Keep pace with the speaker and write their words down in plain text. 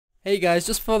Hey guys,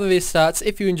 just before the video starts,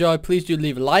 if you enjoy, please do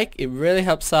leave a like. It really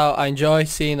helps out. I enjoy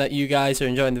seeing that you guys are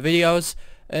enjoying the videos.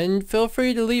 And feel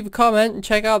free to leave a comment and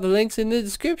check out the links in the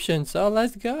description. So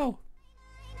let's go.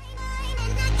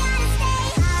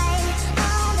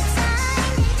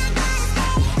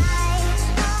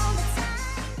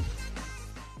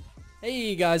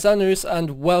 Hey guys, I'm Nereus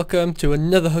and welcome to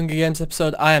another Hunger Games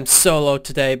episode. I am solo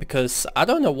today because I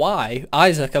don't know why.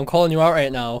 Isaac, I'm calling you out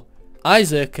right now.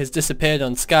 Isaac has disappeared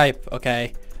on Skype,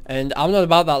 okay? And I'm not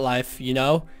about that life, you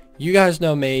know? You guys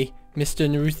know me, Mr.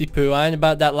 Naruthi Poo. I ain't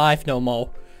about that life no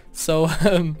more. So,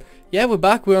 yeah, we're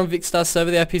back. We're on Vikkcraft server.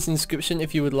 The IP's in the description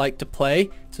if you would like to play.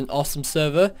 It's an awesome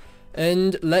server.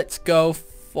 And let's go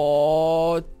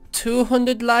for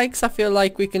 200 likes. I feel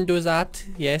like we can do that.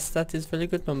 Yes, that is a very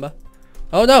good number.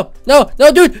 Oh, no. No,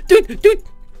 no, dude.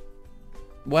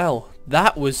 Well,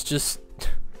 that was just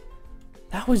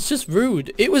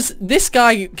rude. It was, this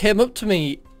guy came up to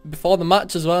me before the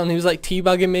match as well and he was like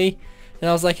teabagging me and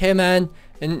I was like, hey man,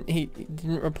 and he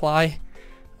didn't reply.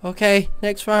 Okay,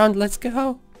 next round, let's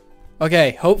go.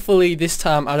 Okay, hopefully this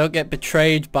time I don't get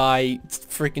betrayed by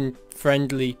freaking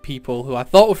friendly people who I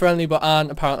thought were friendly but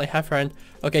aren't apparently. Hi friend.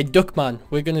 Okay, Duckman,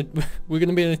 we're gonna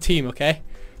be in a team, okay?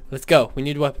 Let's go. We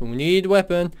need a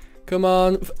weapon. Come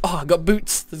on. Oh, I got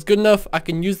boots. That's good enough. I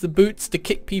can use the boots to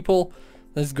kick people.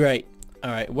 That's great.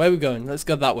 Alright, where are we going? Let's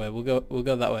go that way. We'll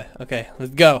go that way. Okay,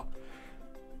 let's go.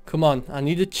 Come on, I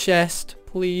need a chest,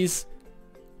 please.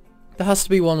 There has to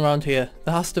be one around here.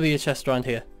 There has to be a chest around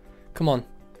here. Come on.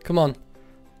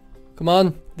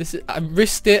 This is, I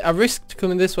risked it. I risked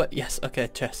coming this way. Yes, okay,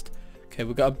 chest. Okay,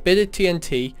 we've got a bit of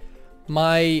TNT.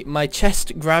 My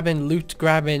chest grabbing, loot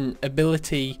grabbing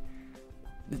ability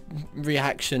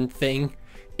reaction thing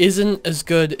isn't as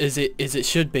good as it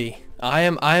should be.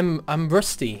 I'm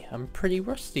rusty. I'm pretty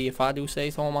rusty if I do say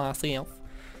so myself.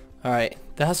 Alright,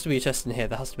 there has to be a chest in here.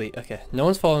 There has to be. Okay, no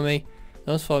one's following me.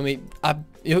 There's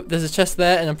a chest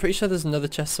there and I'm pretty sure there's another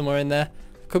chest somewhere in there.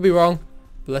 Could be wrong,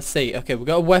 but let's see. Okay, we've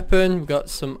got a weapon. We've got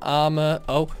some armor.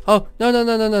 Oh,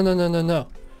 no.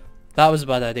 That was a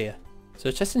bad idea. So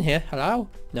a chest in here. Hello?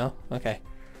 No? Okay.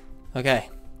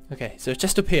 So a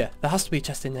chest up here. There has to be a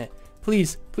chest in there.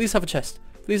 Please have a chest.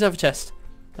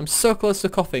 I'm so close to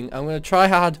coughing. I'm going to try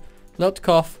hard not to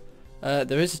cough.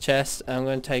 There is a chest. And I'm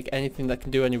going to take anything that can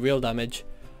do any real damage.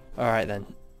 Alright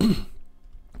then.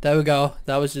 There we go.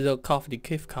 That was a little cough.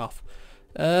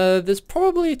 There's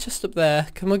probably a chest up there.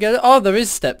 Can we get it? Oh, there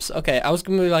is steps. Okay, I was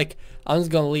going to be like, I'm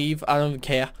just going to leave. I don't even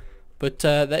care. But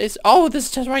there is... Oh, there's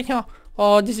a chest right here.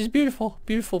 Oh, this is beautiful.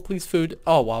 Please, food.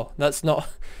 Oh, wow. It's not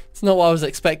what I was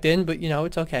expecting. But, you know,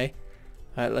 it's okay.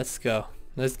 Alright, let's go.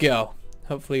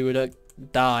 Hopefully we don't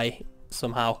die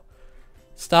somehow.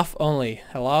 Staff only.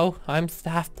 Hello? I'm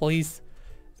staff, please.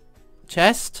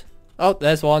 Chest? Oh,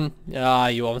 there's one. Ah,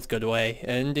 you almost got away.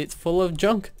 And it's full of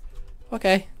junk.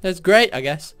 Okay, that's great, I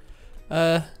guess.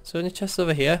 So any chests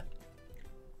over here?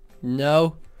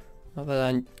 No. Not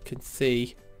that I can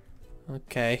see.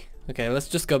 Okay, let's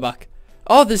just go back.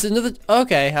 Oh, there's another...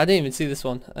 Okay, I didn't even see this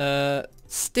one.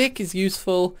 Stick is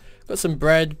useful. Got some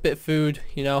bread, bit of food,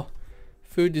 you know.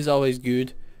 Food is always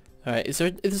good. Alright,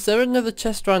 is there another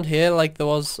chest around here like there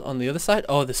was on the other side?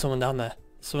 Oh, there's someone down there.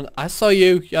 I saw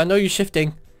you. I know you're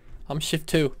shifting. I'm shift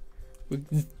 2.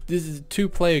 This is a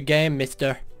 2-player game,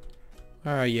 mister.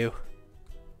 Where are you?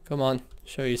 Come on,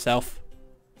 show yourself.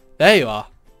 There you are.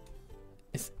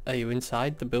 Are you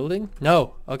inside the building?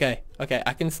 No. Okay,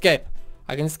 I can escape.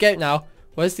 Now.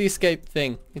 Where's the escape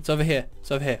thing? It's over here.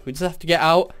 We just have to get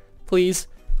out. Please.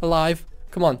 Alive.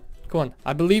 Come on.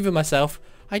 I believe in myself.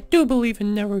 I do believe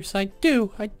in Nereus. I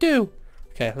do.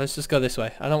 Okay, let's just go this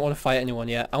way. I don't want to fight anyone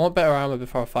yet. I want better armor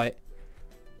before I fight.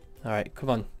 Alright, come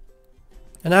on.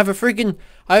 And I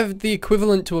have the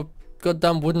equivalent to a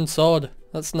goddamn wooden sword.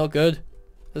 That's not good.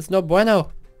 That's not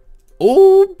bueno.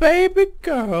 Oh, baby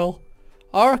girl.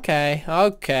 Okay.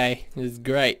 This is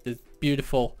great. This is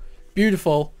beautiful.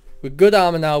 With good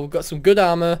armor now. We've got some good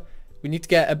armor. We need to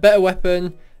get a better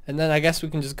weapon. And then I guess we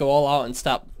can just go all out and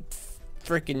start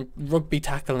freaking rugby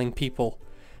tackling people.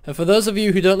 And for those of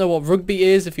you who don't know what rugby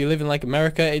is, if you live in like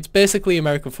America, it's basically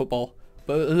American football,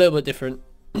 but a little bit different.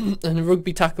 And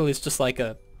rugby tackle is just like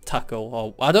a tackle,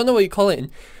 or I don't know what you call it.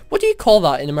 What do you call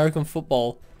that in American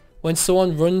football? When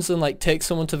someone runs and like takes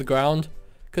someone to the ground?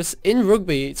 Because in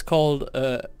rugby it's called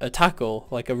a tackle,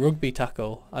 like a rugby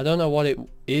tackle. I don't know what it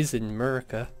is in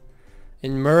America.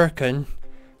 American.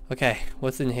 Okay,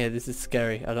 what's in here? This is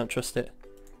scary. I don't trust it.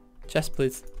 Chest,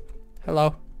 please.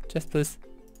 Hello. Chest, please.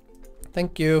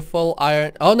 Thank you. Full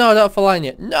iron. Oh, no, not full iron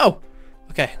yet. No!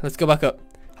 Okay, let's go back up.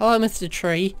 Hello, Mr.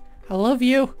 Tree. I love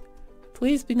you.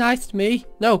 Please be nice to me.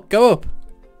 No, go up.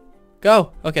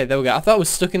 Go. Okay, there we go. I thought I was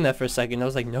stuck in there for a second. I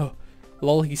was like, no.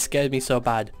 Lol, he scared me so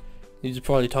bad. He's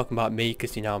probably talking about me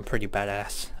because, you know, I'm pretty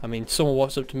badass. I mean, someone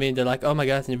walks up to me and they're like, oh my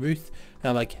god, it's Nereus.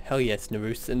 And I'm like, hell yeah, it's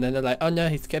Nereus. And then they're like, oh no,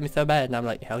 he scared me so bad. And I'm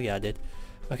like, hell yeah, I did.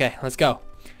 Okay, let's go.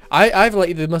 I've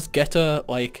like the most ghetto,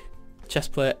 like,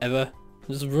 chest plate ever.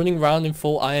 I'm just running around in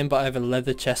full iron, but I have a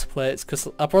leather chest plate. Because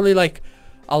I probably, like,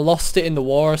 I lost it in the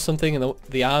war or something and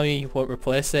the army won't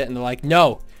replace it. And they're like,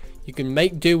 no, you can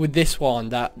make do with this one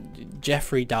that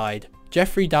Jeffrey died.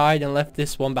 Jeffrey died and left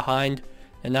this one behind.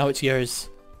 And now it's yours.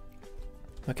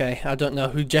 Okay, I don't know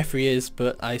who Jeffrey is,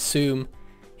 but I assume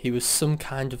he was some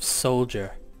kind of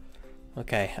soldier.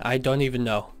 Okay, I don't even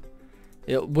know.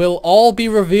 It will all be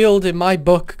revealed in my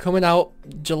book coming out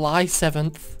July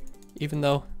 7th, even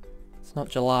though it's not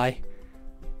July.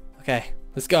 Okay,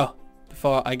 let's go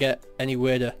before I get any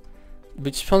weirder,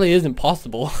 which probably isn't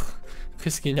possible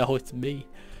because you know it's me.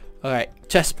 Alright,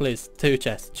 chest please. Two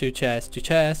chests, two chests, two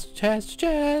chests, two chests, two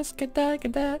chests. Get that,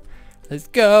 get that. Let's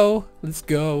go, let's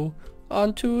go.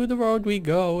 Onto the road we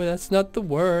go. That's not the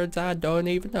words. I don't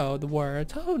even know the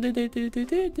words. Oh,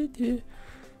 is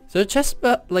there a chest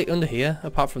like under here?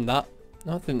 Apart from that, I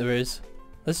don't think there is.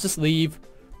 Let's just leave.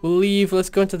 We'll leave. Let's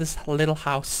go into this little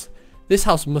house. This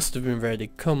house must have been ready.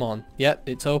 Come on. Yep,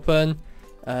 it's open.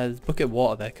 There's a bucket of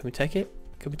water there. Can we take it?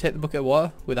 Can we take the bucket of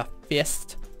water with our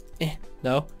fist?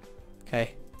 No.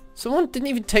 Okay. Someone didn't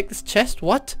even take this chest.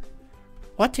 What?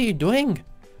 What are you doing?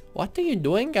 What are you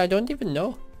doing? I don't even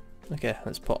know. Okay,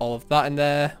 let's put all of that in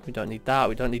there. We don't need that.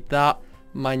 We don't need that.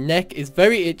 My neck is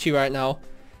very itchy right now.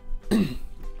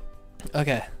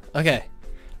 Okay. Okay.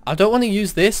 I don't want to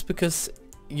use this because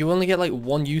you only get like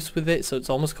one use with it, so it's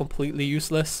almost completely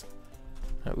useless.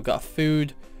 Right, we got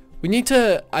food. We need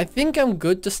to... I think I'm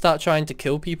good to start trying to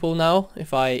kill people now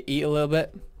if I eat a little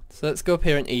bit. So let's go up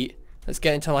here and eat. Let's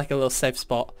get into like a little safe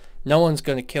spot. No one's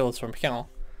going to kill us from here.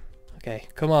 Okay,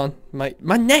 come on. My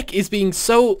neck is being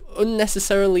so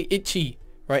unnecessarily itchy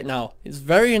right now. It's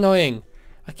very annoying.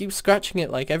 I keep scratching it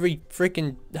like every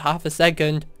freaking half a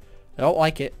second. I don't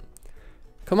like it.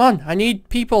 Come on, I need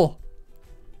people.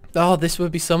 Oh, this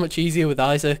would be so much easier with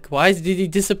Isaac. Why did he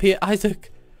disappear,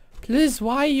 Isaac? Please,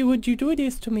 why would you do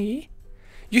this to me?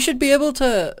 You should be able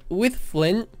to, with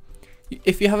flint,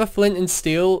 if you have a flint and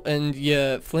steel and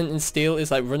your flint and steel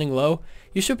is like running low,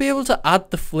 you should be able to add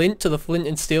the flint to the flint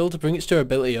and steel to bring its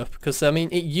durability up. Because, I mean,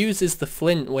 it uses the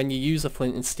flint when you use a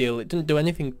flint and steel. It doesn't do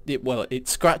anything, well, it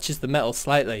scratches the metal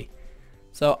slightly.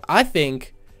 So, I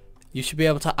think you should be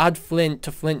able to add flint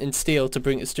to flint and steel to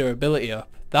bring its durability up.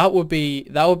 That would be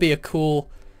a cool,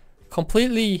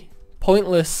 completely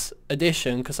pointless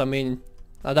addition. Because, I mean,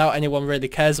 I doubt anyone really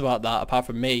cares about that apart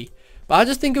from me. But I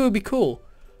just think it would be cool.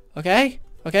 Okay?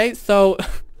 Okay, so...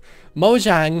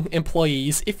 Mojang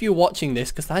employees, if you're watching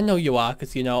this, because I know you are,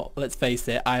 because, you know, let's face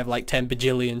it, I have like 10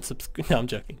 bajillion no, I'm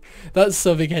joking. That's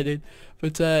so big-headed.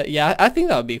 But, yeah, I think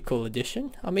that would be a cool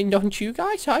addition. I mean, don't you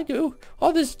guys? I do.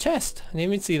 Oh, there's a chest. I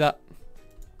didn't even see that.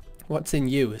 What's in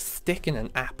you? A stick and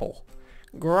an apple.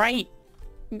 Great.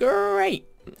 Great.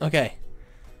 Okay.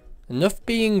 Enough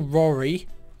being Rory.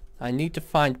 I need to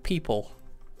find people.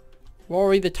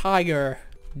 Rory the Tiger.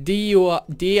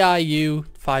 DIU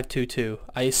 522.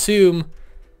 I assume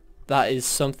that is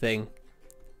something.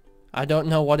 I don't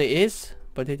know what it is,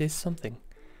 but it is something.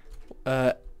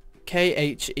 KHE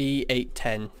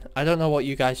 810. I don't know what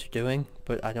you guys are doing,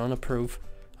 but I don't approve.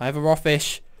 I have a raw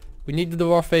fish. We need the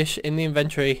raw fish in the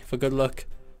inventory for good luck.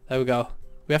 There we go.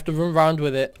 We have to run around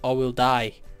with it or we'll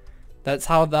die. That's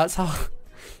how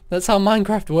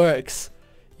Minecraft works.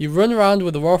 You run around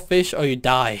with the raw fish or you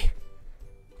die.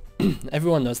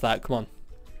 Everyone knows that. Come on.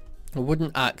 A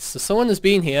wooden axe. So someone has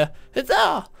been here.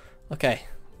 Huzzah! Okay,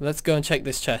 let's go and check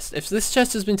this chest. If this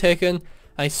chest has been taken,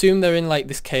 I assume they're in like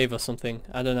this cave or something.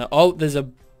 I don't know. Oh, there's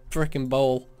a freaking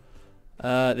bowl.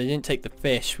 They didn't take the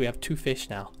fish. We have 2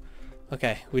 fish now.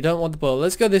 Okay, we don't want the bowl.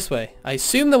 Let's go this way. I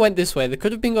assume they went this way. They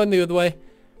could have been going the other way,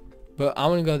 but I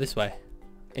want to go this way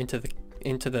into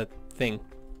the thing.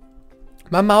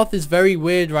 My mouth is very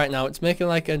weird right now. It's making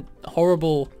like a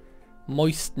horrible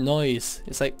moist noise.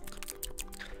 It's like,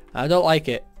 I don't like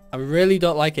it. I really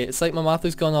don't like it. It's like my mouth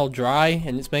has gone all dry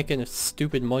and it's making a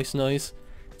stupid moist noise.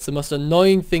 It's the most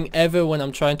annoying thing ever when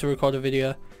I'm trying to record a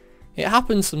video. It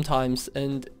happens sometimes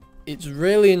and it's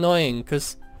really annoying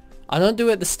because I don't do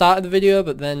it at the start of the video,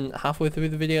 but then halfway through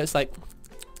the video it's like,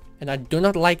 and I do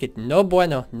not like it. No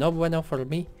bueno. No bueno for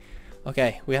me.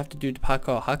 Okay, we have to do the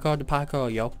parkour. Hardcore the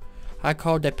parkour, yo.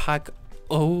 Hardcore the parkour.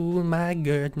 Oh my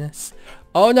goodness.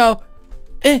 Oh no.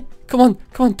 Come on,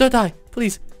 don't die.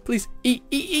 Please, Please,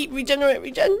 eat, regenerate,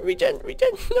 regen.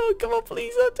 No, come on,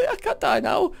 please. I can't die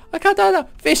now.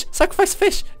 Fish, sacrifice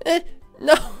fish.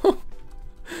 No.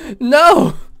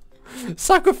 No.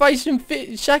 Sacrificing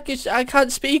fish. I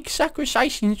can't speak.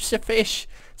 Sacrificing fish.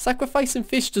 Sacrificing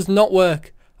fish does not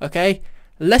work. Okay?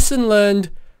 Lesson learned.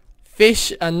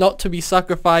 Fish are not to be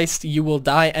sacrificed. You will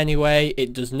die anyway.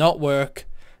 It does not work.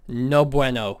 No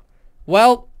bueno.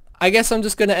 Well, I guess I'm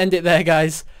just going to end it there,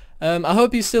 guys. I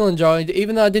hope you still enjoyed.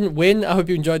 Even though I didn't win, I hope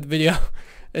you enjoyed the video.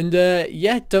 And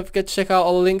yeah, don't forget to check out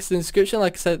all the links in the description,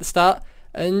 like I said at the start.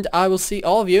 And I will see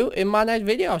all of you in my next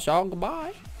video. So,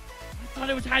 goodbye. I thought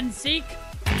it was hide and seek.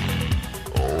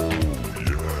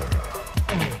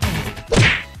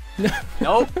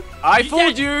 Nope, I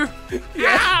fooled you.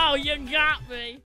 Ow, you got me.